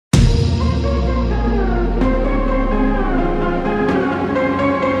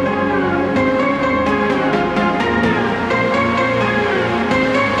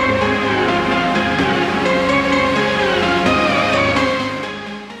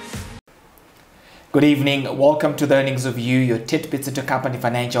Good evening. Welcome to the Earnings Review, your tidbits into company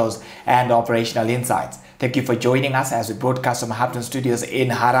financials and operational insights. Thank you for joining us as we broadcast from Hampton Studios in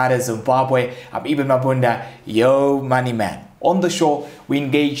Harare, Zimbabwe. I'm Ibn Mabunda, yo money man. On the show, we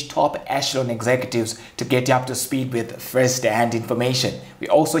engage top echelon executives to get you up to speed with first-hand information. We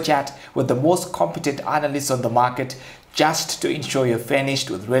also chat with the most competent analysts on the market just to ensure you're furnished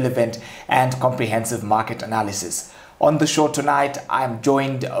with relevant and comprehensive market analysis. On the show tonight, I'm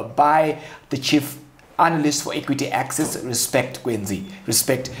joined by the Chief Analyst for Equity Access, Respect Gwenzi.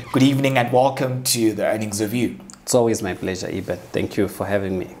 Respect, good evening and welcome to the Earnings Review. It's always my pleasure, Ibn. Thank you for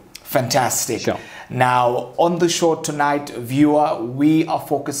having me. Fantastic. Sure. Now, on the show tonight, viewer, we are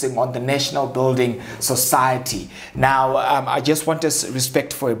focusing on the National Building Society. Now, I just want us,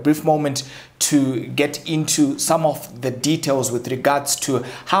 Respect, for a brief moment to get into some of the details with regards to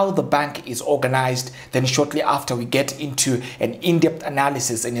how the bank is organized. Then shortly after, we get into an in-depth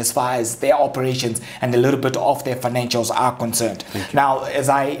analysis in as far as their operations and a little bit of their financials are concerned. Now, as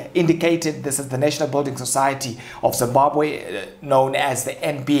I indicated, this is the National Building Society of Zimbabwe, known as the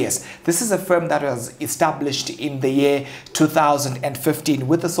NBS. This is a firm that was established in the year 2015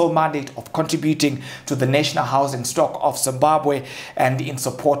 with the sole mandate of contributing to the national housing stock of Zimbabwe and in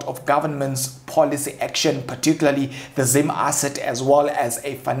support of government's policy action, particularly the Zim-Asset, as well as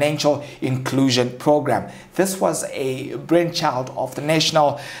a financial inclusion program. This was a brainchild of the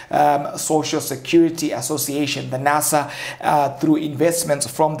National Social Security Association, the NSSA, through investments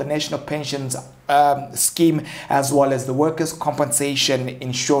from the National Pensions Scheme as well as the Workers' Compensation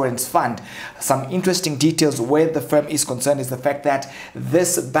Insurance Fund. Some interesting details where the firm is concerned is the fact that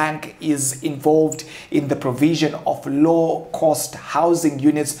this bank is involved in the provision of low-cost housing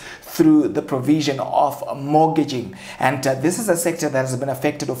units through the provision of mortgaging, and this is a sector that has been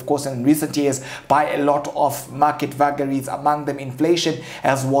affected, of course, in recent years by a lot of market vagaries, among them inflation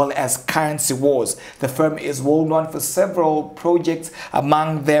as well as currency wars. The firm is well known for several projects,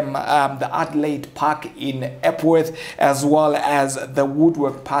 among them the Adelaide Park in Epworth as well as the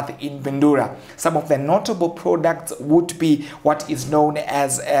Woodwork Path in Bindura. Some of the notable products would be what is known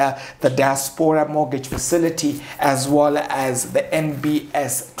as the Diaspora Mortgage Facility as well as the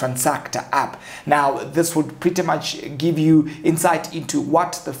NBS Transactor app. Now, this would pretty much give you insight into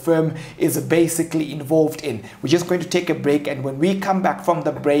what the firm is basically involved in. We're just going to take a break, and when we come back from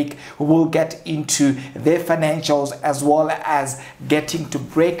the break, we will get into their financials as well as getting to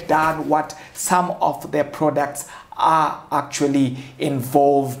break down what some of their products are actually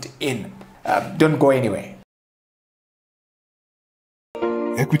involved in. Don't go anywhere.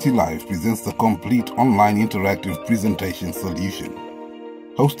 Equity Live presents the complete online interactive presentation solution.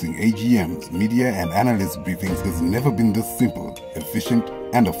 Hosting AGMs, media and analyst briefings has never been this simple, efficient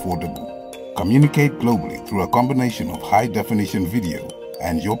and affordable. Communicate globally through a combination of high-definition video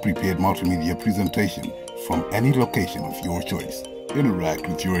and your prepared multimedia presentation from any location of your choice. Interact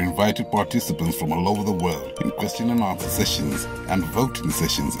with your invited participants from all over the world in question and answer sessions and voting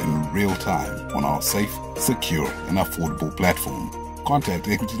sessions in real time on our safe, secure and affordable platform. Contact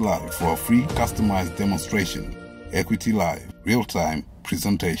Equity Live for a free customized demonstration. Equity Live, real-time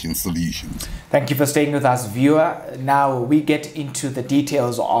presentation solutions. Thank you for staying with us, viewer. Now we get into the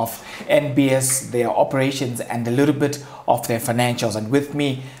details of NBS, their operations and a little bit of their financials. And with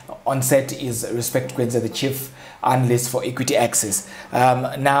me on set is Respect Gwenzi, the Chief Analyst for Equity Access.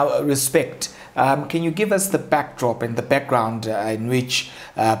 Now, Respect, can you give us the backdrop and the background in which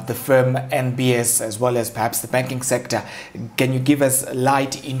the firm NBS, as well as perhaps the banking sector, can you give us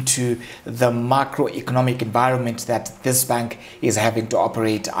light into the macroeconomic environment that this bank is having to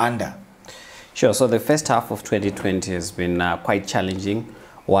operate under? Sure. So the first half of 2020 has been quite challenging.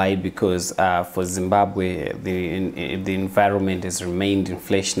 Why? Because for Zimbabwe, the environment has remained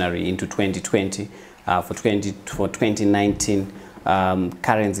inflationary into 2020. For 2019,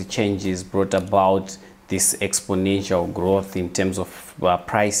 currency changes brought about this exponential growth in terms of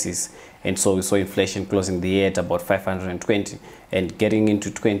prices, and so we saw inflation closing the year at about 520, and getting into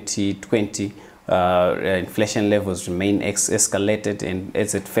 2020, inflation levels remain escalated, and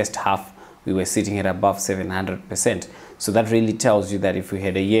as at first half we were sitting at above 700%. So that really tells you that if we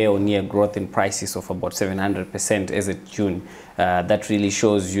had a year-on-year growth in prices of about 700% as at June, that really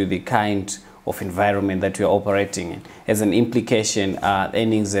shows you the kind of environment that we are operating in. As an implication,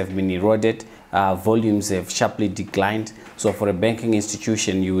 earnings have been eroded, volumes have sharply declined. So for a banking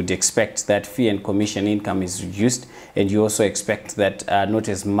institution, you would expect that fee and commission income is reduced, and you also expect that not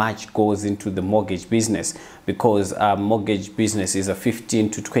as much goes into the mortgage business, because mortgage business is a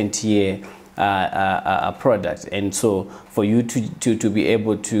 15 to 20 year product, and so for you to be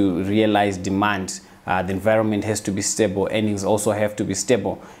able to realize demand the environment has to be stable, earnings also have to be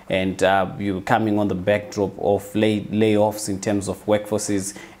stable, and you're coming on the backdrop of layoffs in terms of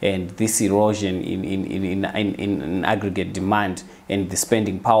workforces and this erosion in aggregate demand and the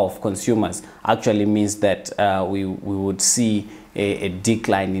spending power of consumers actually means that we would see a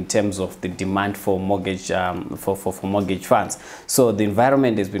decline in terms of the demand for mortgage for mortgage funds. So the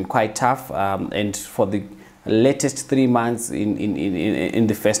environment has been quite tough, and for the latest 3 months in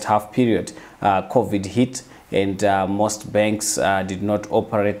the first half period, COVID hit, and most banks did not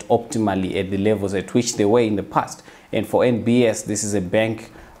operate optimally at the levels at which they were in the past. And for NBS, this is a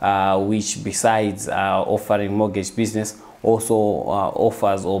bank which, besides offering mortgage business, also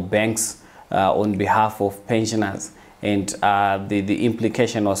offers or banks on behalf of pensioners. And the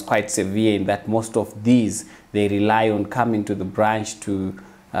implication was quite severe in that most of these, they rely on coming to the branch to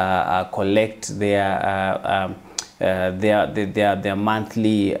collect their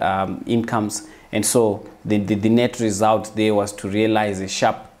monthly incomes. And so the net result there was to realize a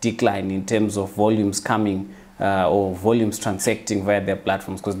sharp decline in terms of volumes coming or volumes transacting via their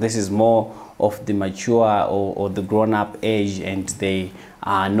platforms, because this is more of the mature or the grown-up age, and they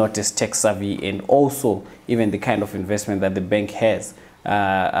are not as tech savvy, and also even the kind of investment that the bank has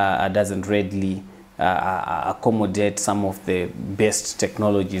doesn't readily accommodate some of the best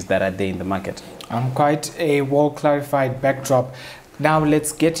technologies that are there in the market. Quite a well-clarified backdrop. Now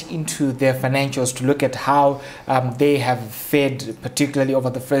let's get into their financials to look at how they have fared, particularly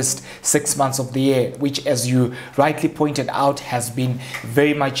over the first 6 months of the year, which, as you rightly pointed out, has been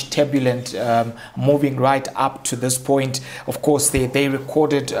very much turbulent, moving right up to this point. Of course, they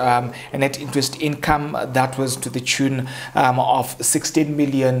recorded a net interest income that was to the tune of 16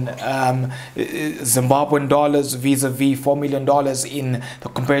 million Zimbabwean dollars vis-a-vis $4 million in the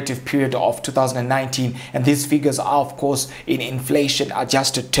comparative period of 2019. And these figures are, of course, in inflation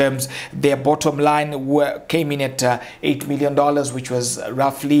adjusted terms. Their bottom line came in at $8 million, which was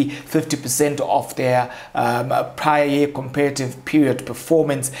roughly 50% of their prior year comparative period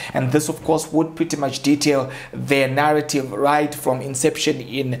performance. And this, of course, would pretty much detail their narrative right from inception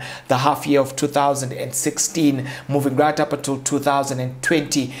in the half year of 2016, moving right up until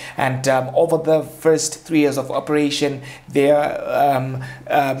 2020. And over the first 3 years of operation, their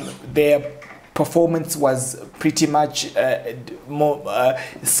performance was pretty much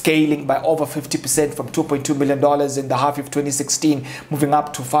scaling by over 50% from $2.2 million in the half year of 2016, moving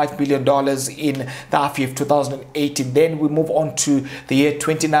up to $5 million in the half year of 2018. Then we move on to the year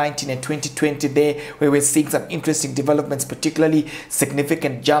 2019 and 2020 there, where we're seeing some interesting developments, particularly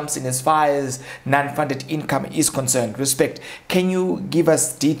significant jumps in as far as non-funded income is concerned. Respect, can you give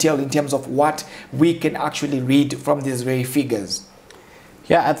us detail in terms of what we can actually read from these very figures?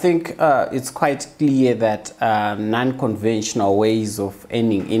 Yeah, I think it's quite clear that non-conventional ways of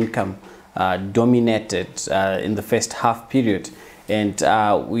earning income dominated in the first half period. And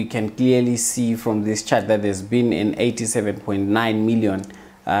we can clearly see from this chart that there's been an 87.9 million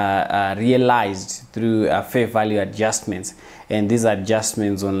realized through fair value adjustments. And these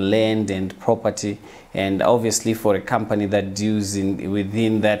adjustments on land and property. And obviously for a company that deals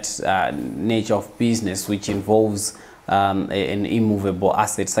within that nature of business, which involves an immovable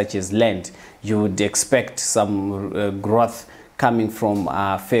asset such as land, you would expect some growth coming from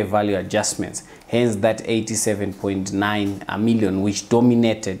fair value adjustments. Hence that 87.9 million, which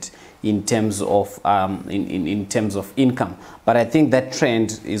dominated in terms of in terms of income. But I think that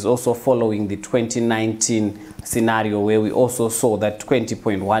trend is also following the 2019 scenario, where we also saw that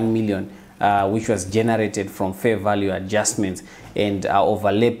 20.1 million which was generated from fair value adjustments, and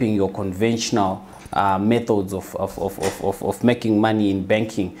overlapping your conventional methods of making money in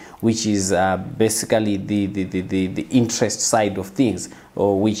banking, which is basically the interest side of things,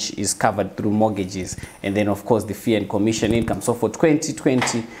 or which is covered through mortgages, and then of course the fee and commission income. So for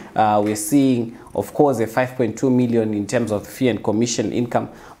 2020, we're seeing, of course, a 5.2 million in terms of fee and commission income.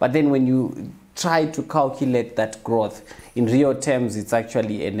 But then when you try to calculate that growth in real terms, it's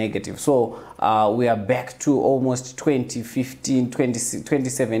actually a negative. So we are back to almost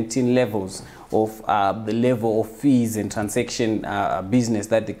 2017 levels of the level of fees and transaction business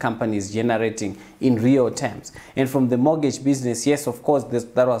that the company is generating in real terms. And from the mortgage business, yes, of course,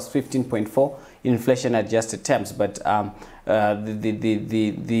 that was 15.4 in inflation adjusted terms, but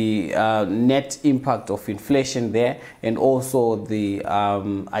the net impact of inflation there, and also the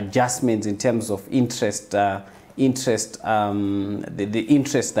adjustments in terms of interest, the interest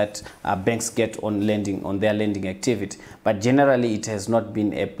that banks get on lending, on their lending activity. But generally, it has not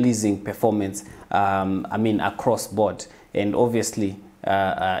been a pleasing performance, I mean, across board. And obviously,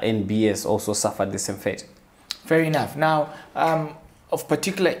 NBS also suffered the same fate. Fair enough. Now, of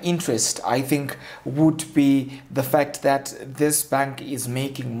particular interest, I think, would be the fact that this bank is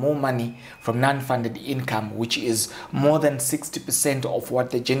making more money from non-funded income, which is more than 60% of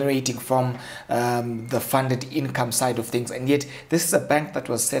what they're generating from the funded income side of things. And yet, this is a bank that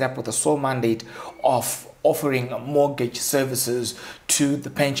was set up with the sole mandate of offering mortgage services to the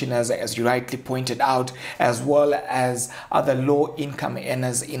pensioners, as you rightly pointed out, as well as other low-income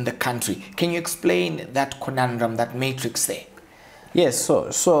earners in the country. Can you explain that conundrum, that matrix there? Yes,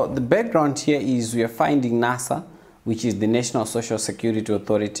 so the background here is we are finding NASA, which is the National Social Security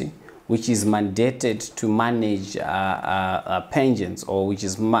Authority, which is mandated to manage pensions, or which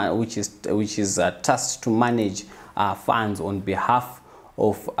is tasked to manage funds on behalf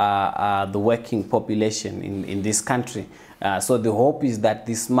of the working population in this country. So the hope is that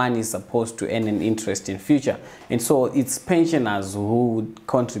this money is supposed to earn an interest in future. And so it's pensioners who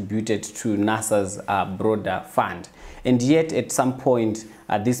contributed to NASA's broader fund. And yet at some point,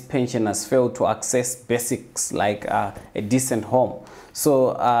 these pensioners fail to access basics like a decent home.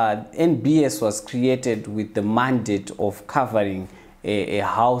 So NBS was created with the mandate of covering a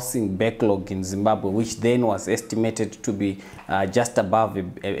housing backlog in Zimbabwe, which then was estimated to be just above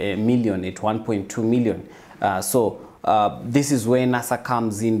a million, at 1.2 million. This is where NASA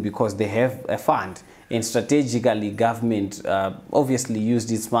comes in, because they have a fund, and strategically government obviously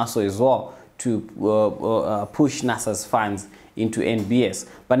used its muscle as well to push NASA's funds into NBS.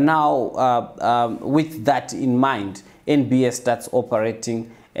 But now with that in mind, NBS starts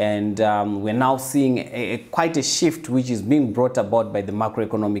operating, and we're now seeing quite a shift which is being brought about by the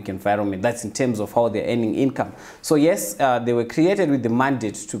macroeconomic environment. That's in terms of how they're earning income. So yes, they were created with the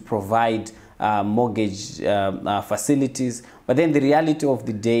mandate to provide mortgage facilities, but then the reality of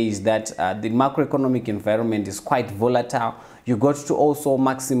the day is that the macroeconomic environment is quite volatile. You got to also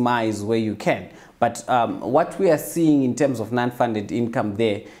maximize where you can. But what we are seeing in terms of non-funded income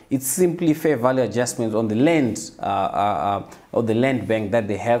there, it's simply fair value adjustments on the land or the land bank that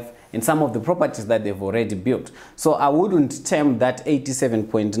they have and some of the properties that they've already built. So I wouldn't term that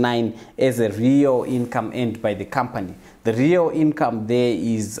 87.9 as a real income earned by the company. The real income there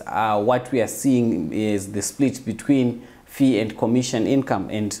is what we are seeing is the split between fee and commission income.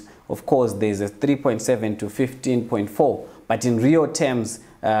 And of course, there's a 3.7 to 15.4. But in real terms,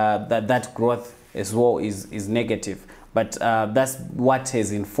 that growth as well is negative. But that's what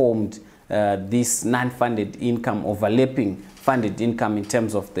has informed this non-funded income overlapping funded income in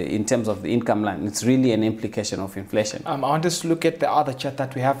terms of the income line. It's really an implication of inflation. I want us to look at the other chart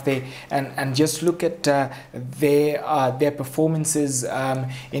that we have there and just look at their performances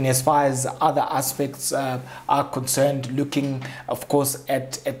in as far as other aspects are concerned, looking of course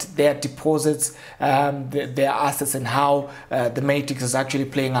at their deposits, their assets, and how the matrix is actually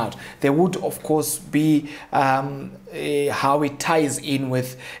playing out. There would of course be how it ties in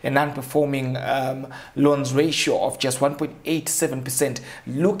with a non-performing loans ratio of just 1.87%.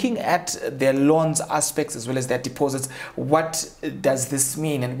 Looking at their loans aspects as well as their deposits, what does this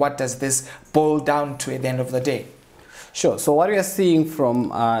mean and what does this boil down to at the end of the day? Sure. So what we are seeing from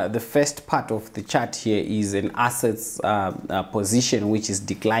the first part of the chart here is an assets position which is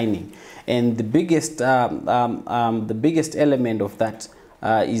declining, and the biggest element of that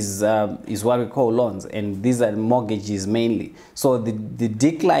is what we call loans, and these are mortgages mainly. So the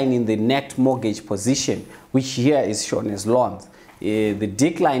decline in the net mortgage position, which here is shown as loans, the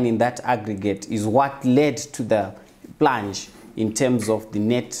decline in that aggregate is what led to the plunge in terms of the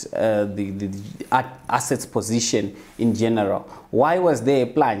net the assets position in general. Why was there a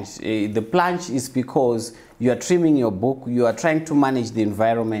plunge? The plunge is because you are trimming your book, you are trying to manage the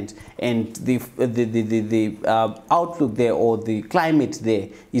environment, and the outlook there, or the climate there,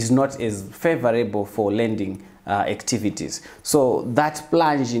 is not as favorable for lending activities. So that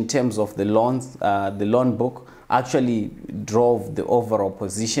plunge in terms of the loans, the loan book, actually drove the overall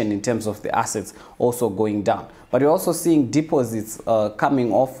position in terms of the assets also going down. But you're also seeing deposits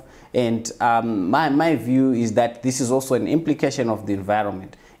coming off, and my view is that this is also an implication of the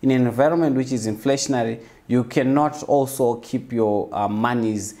environment. In an environment which is inflationary, you cannot also keep your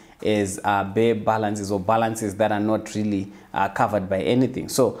monies as bare balances or balances that are not really covered by anything.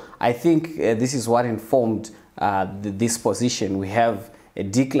 So I think this is what informed this position. We have a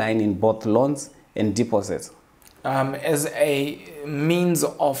decline in both loans and deposits. As a means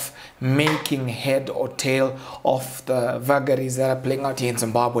of making head or tail of the vagaries that are playing out here in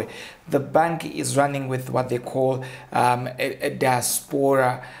Zimbabwe, the bank is running with what they call a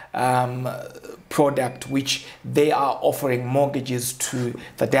diaspora product, which they are offering mortgages to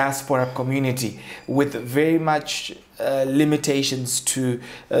the diaspora community with very much limitations to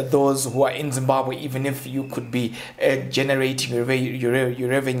those who are in Zimbabwe, even if you could be generating your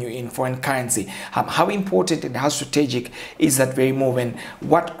revenue in foreign currency? How important and how strategic is that very move, and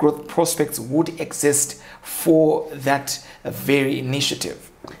what growth prospects would exist for that very initiative?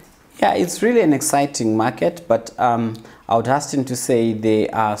 Yeah, it's really an exciting market, but I would hasten to say there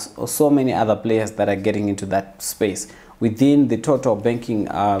are so many other players that are getting into that space. Within the total banking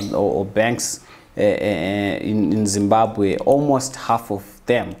or banks in Zimbabwe, almost half of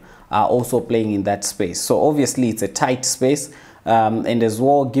them are also playing in that space. So obviously it's a tight space, and as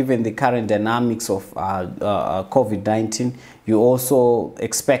well, given the current dynamics of COVID-19, you also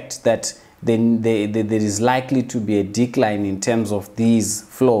expect that then there is likely to be a decline in terms of these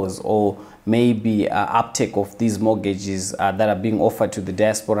flows, or maybe uptake of these mortgages that are being offered to the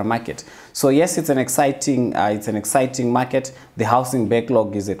diaspora market. So yes, it's an exciting market. The housing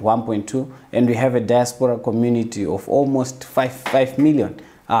backlog is at 1.2, and we have a diaspora community of almost 5 million,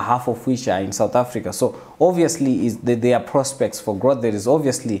 half of which are in South Africa. So obviously there are prospects for growth. There is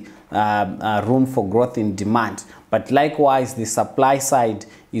obviously room for growth in demand, but likewise the supply side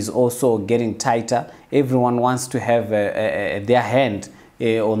is also getting tighter. Everyone wants to have their hand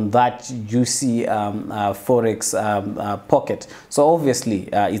on that juicy forex pocket. So obviously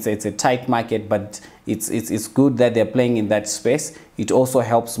it's a tight market, but it's good that they're playing in that space. It also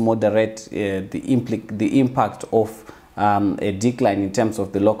helps moderate the impact of a decline in terms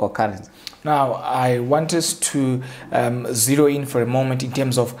of the local currency. Now, I want us to zero in for a moment in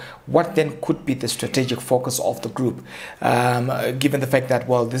terms of what then could be the strategic focus of the group, given the fact that,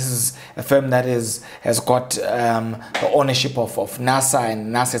 well, this is a firm that has got the ownership of NSSA,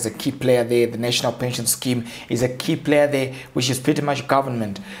 and NSSA is a key player there. The National Pension Scheme is a key player there, which is pretty much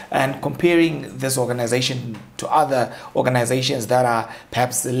government. And comparing this organization to other organizations that are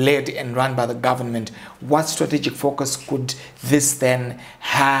perhaps led and run by the government, what strategic focus could this then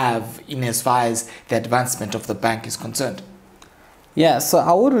have in as far as the advancement of the bank is concerned? Yeah, so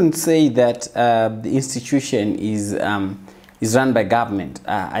I wouldn't say that the institution is run by government.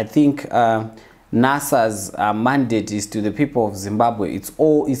 I think NSSA's mandate is to the people of Zimbabwe.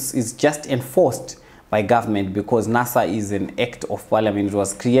 It's just enforced by government because NSSA is an act of parliament. It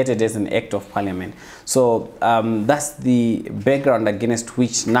was created as an act of parliament. So that's the background against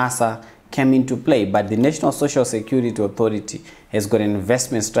which NSSA came into play. But the National Social Security Authority has got an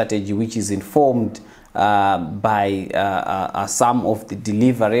investment strategy which is informed by some of the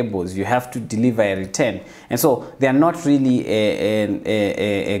deliverables. You have to deliver a return, and so they are not really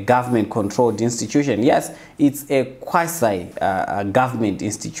a government-controlled institution. Yes, it's a quasi-government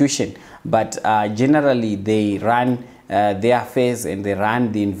institution, but generally they run their affairs and they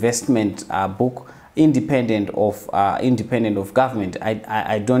run the investment book independent of government.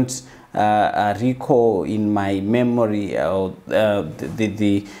 I don't recall in my memory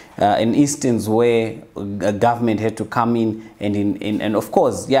an instance where a government had to come in and of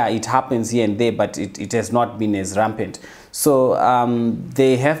course, yeah, it happens here and there, but it has not been as rampant. So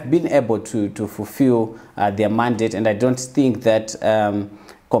they have been able to fulfill their mandate, and I don't think that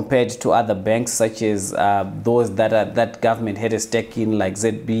compared to other banks such as those that government had a stake in, like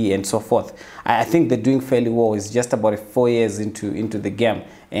ZB and so forth, I think they're doing fairly well. It's just about 4 years into the game,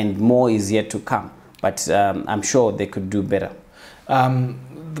 and more is yet to come. But I'm sure they could do better.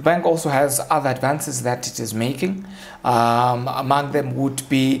 The bank also has other advances that it is making. Among them would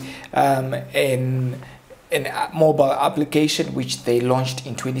be a mobile application which they launched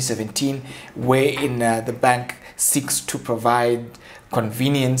in 2017, wherein the bank seeks to provide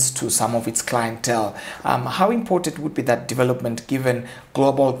convenience to some of its clientele. How important would be that development given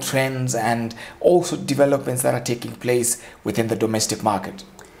global trends and also developments that are taking place within the domestic market?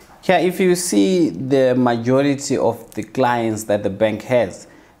 Yeah, if you see the majority of the clients that the bank has,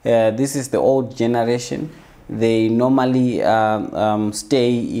 this is the old generation. They normally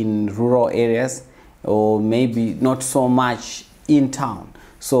stay in rural areas, or maybe not so much in town.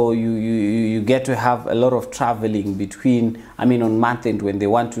 So you get to have a lot of traveling between, on month end when they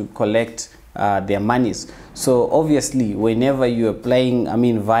want to collect their monies. So obviously, whenever you are playing,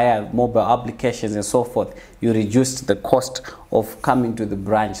 via mobile applications and so forth, you reduce the cost of coming to the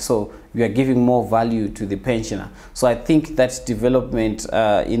branch. So you are giving more value to the pensioner. So I think that development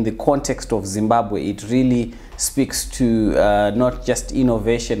in the context of Zimbabwe, it really speaks to not just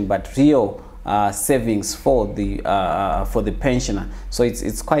innovation, but real savings for the pensioner. So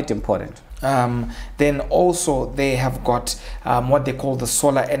it's quite important. Then also they have got what they call the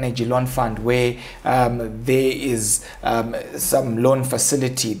solar energy loan fund, where there is some loan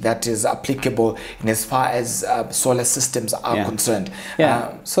facility that is applicable in as far as solar systems are concerned.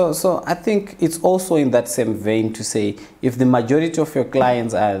 So I think it's also in that same vein to say, if the majority of your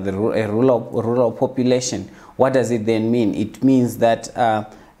clients are the rural population, what does it then mean? It means that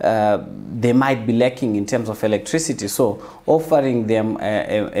they might be lacking in terms of electricity. So offering them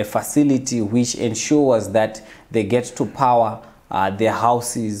a facility which ensures that they get to power their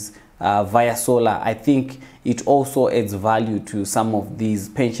houses via solar, I think it also adds value to some of these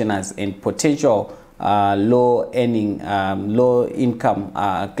pensioners and potential low income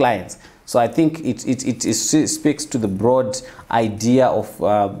clients. So I think it speaks to the broad idea of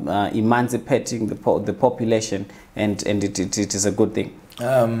emancipating the population, and it is a good thing.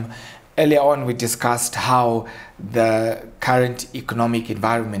 Earlier on, we discussed how the current economic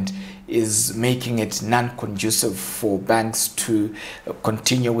environment is making it non-conducive for banks to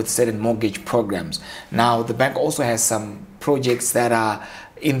continue with certain mortgage programs. Now, the bank also has some projects that are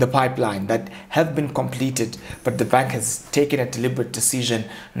in the pipeline that have been completed, but the bank has taken a deliberate decision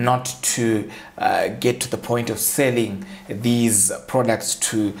not to get to the point of selling these products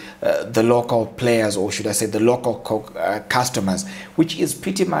to the local players, or should I say the local customers, which is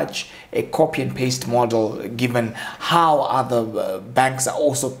pretty much a copy and paste model given how other banks are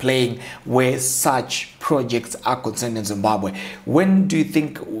also playing where such projects are concerned in Zimbabwe. When do you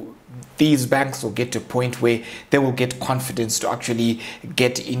think these banks will get to a point where they will get confidence to actually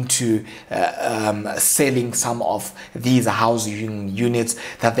get into selling some of these housing units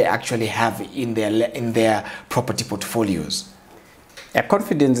that they actually have in their property portfolios?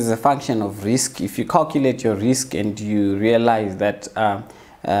 Confidence is a function of risk. If you calculate your risk and you realize that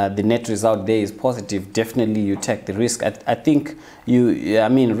the net result there is positive, definitely you take the risk. I think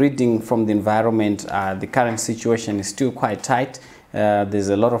reading from the environment, the current situation is still quite tight. There's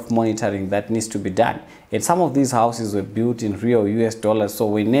a lot of monitoring that needs to be done. And some of these houses were built in real US dollars, so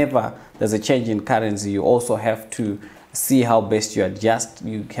whenever there's a change in currency, you also have to see how best you adjust.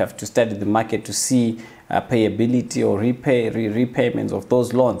 You have to study the market to see payability or repayments of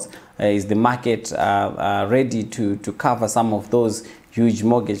those loans. Is the market ready to cover some of those huge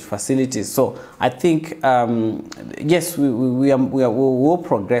mortgage facilities? So I think, yes, we will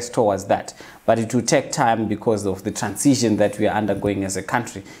progress towards that, but it will take time because of the transition that we are undergoing as a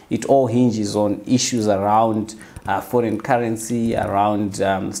country. It all hinges on issues around foreign currency, around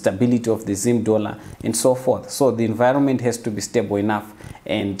stability of the Zim dollar, and so forth. So the environment has to be stable enough,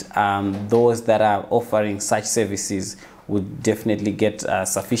 and those that are offering such services would definitely get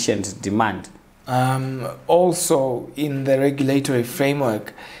sufficient demand. Also, in the regulatory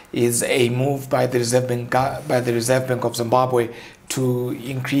framework is a move by the Reserve Bank of Zimbabwe to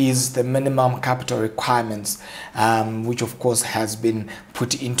increase the minimum capital requirements, which of course has been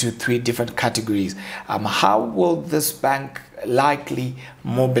put into 3 different categories. How will this bank likely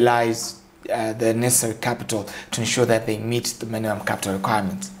mobilize the necessary capital to ensure that they meet the minimum capital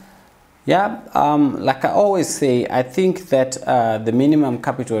requirements? Yeah, like I always say, I think that the minimum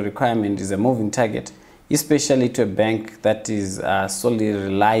capital requirement is a moving target, especially to a bank that is solely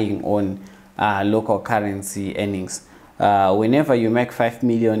relying on local currency earnings. Whenever you make 5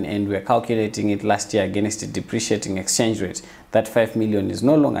 million, and we're calculating it last year against a depreciating exchange rate, that 5 million is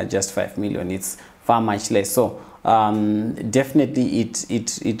no longer just 5 million, it's far much less. So definitely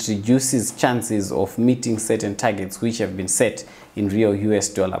it reduces chances of meeting certain targets which have been set in real US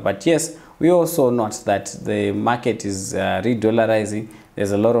dollar. But yes, we also note that the market is re-dollarizing.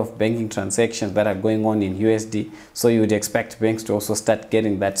 There's a lot of banking transactions that are going on in USD, so you would expect banks to also start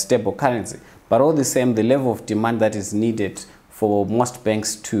getting that stable currency. But all the same, the level of demand that is needed for most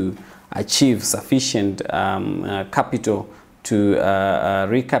banks to achieve sufficient capital to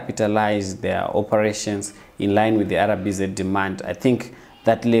recapitalize their operations in line with the RBZ demand, I think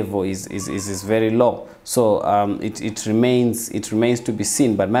that level is very low. So it remains to be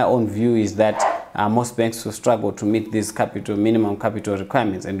seen. But my own view is that most banks will struggle to meet these minimum capital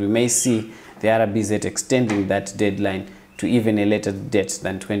requirements, and we may see the RBZ extending that deadline to even a later date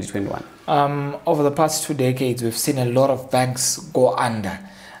than 2021. Over the past 2 decades, we've seen a lot of banks go under.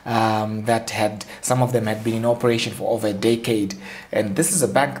 Some of them had been in operation for over a decade, and this is a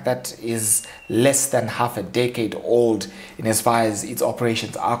bank that is less than half a decade old in as far as its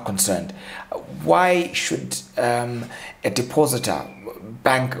operations are concerned. Why should a depositor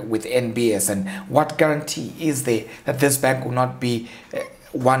bank with NBS, and what guarantee is there that this bank will not be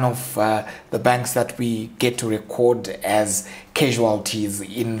one of the banks that we get to record as casualties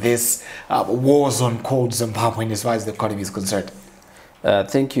in this war zone called Zimbabwe as far as the economy is concerned?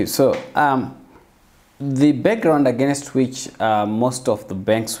 Thank you. So the background against which most of the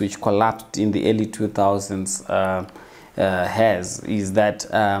banks which collapsed in the early 2000s is that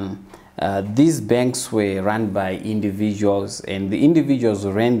these banks were run by individuals, and the individuals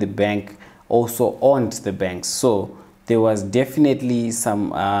who ran the bank also owned the banks. So there was definitely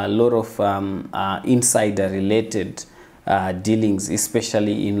some lot of insider related dealings,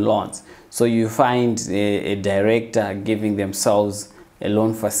 especially in loans. So you find a director giving themselves a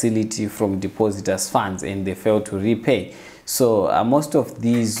loan facility from depositors' funds and they fail to repay. So most of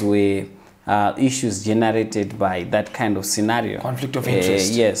these were issues generated by that kind of scenario. Conflict of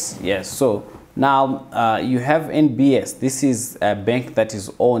interest. Yes. So now you have NBS. This is a bank that is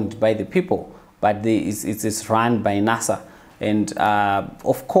owned by the people, but it's run by NASA. And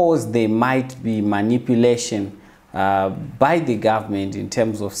of course, there might be manipulation by the government in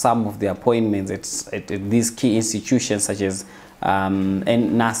terms of some of the appointments at these key institutions such as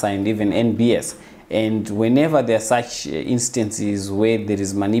NASA and even NBS. And whenever there are such instances where there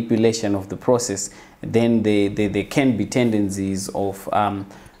is manipulation of the process, then there can be tendencies of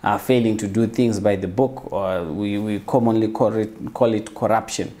failing to do things by the book, or we commonly call it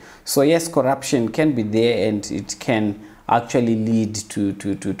corruption. So yes, corruption can be there, and it can actually lead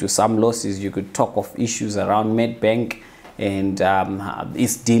to some losses. You could talk of issues around Medbank and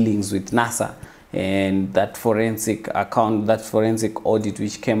its dealings with NASA, and that forensic audit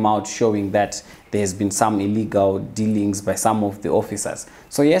which came out showing that there's been some illegal dealings by some of the officers.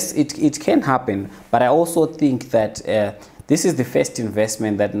 So yes, it can happen, but I also think that this is the first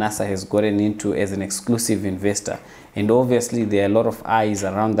investment that NASA has gotten into as an exclusive investor. And obviously there are a lot of eyes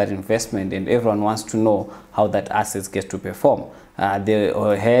around that investment, and everyone wants to know how that assets gets to perform.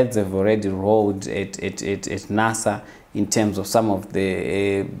 The heads have already rolled at NASA in terms of some of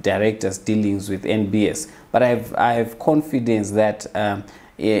the directors' dealings with NBS. But I have confidence that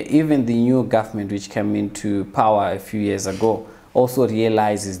even the new government which came into power a few years ago also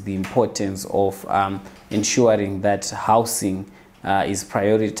realizes the importance of ensuring that housing is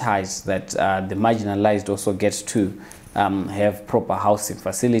prioritized, that the marginalized also get to have proper housing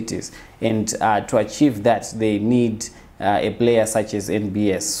facilities. And to achieve that, they need a player such as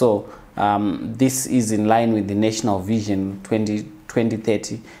NBS. So this is in line with the National Vision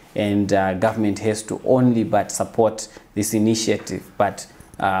 2030, and government has to only but support this initiative. But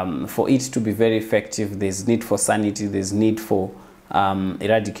for it to be very effective, there's need for sanity, there's need for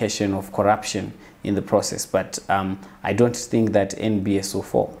eradication of corruption in the process. But I don't think that NBS will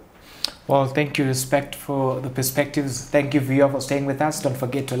fall. Well, thank you, Respect, for the perspectives. Thank you, viewer, for staying with us. Don't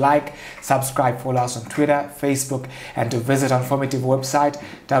forget to like, subscribe, follow us on Twitter, Facebook, and to visit our informative website,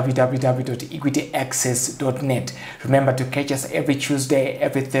 www.equityaccess.net. Remember to catch us every Tuesday,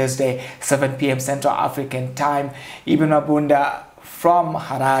 every Thursday, 7 p.m. Central African Time. Ibn Abunda from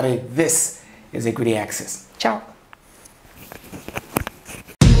Harare. This is Equity Access.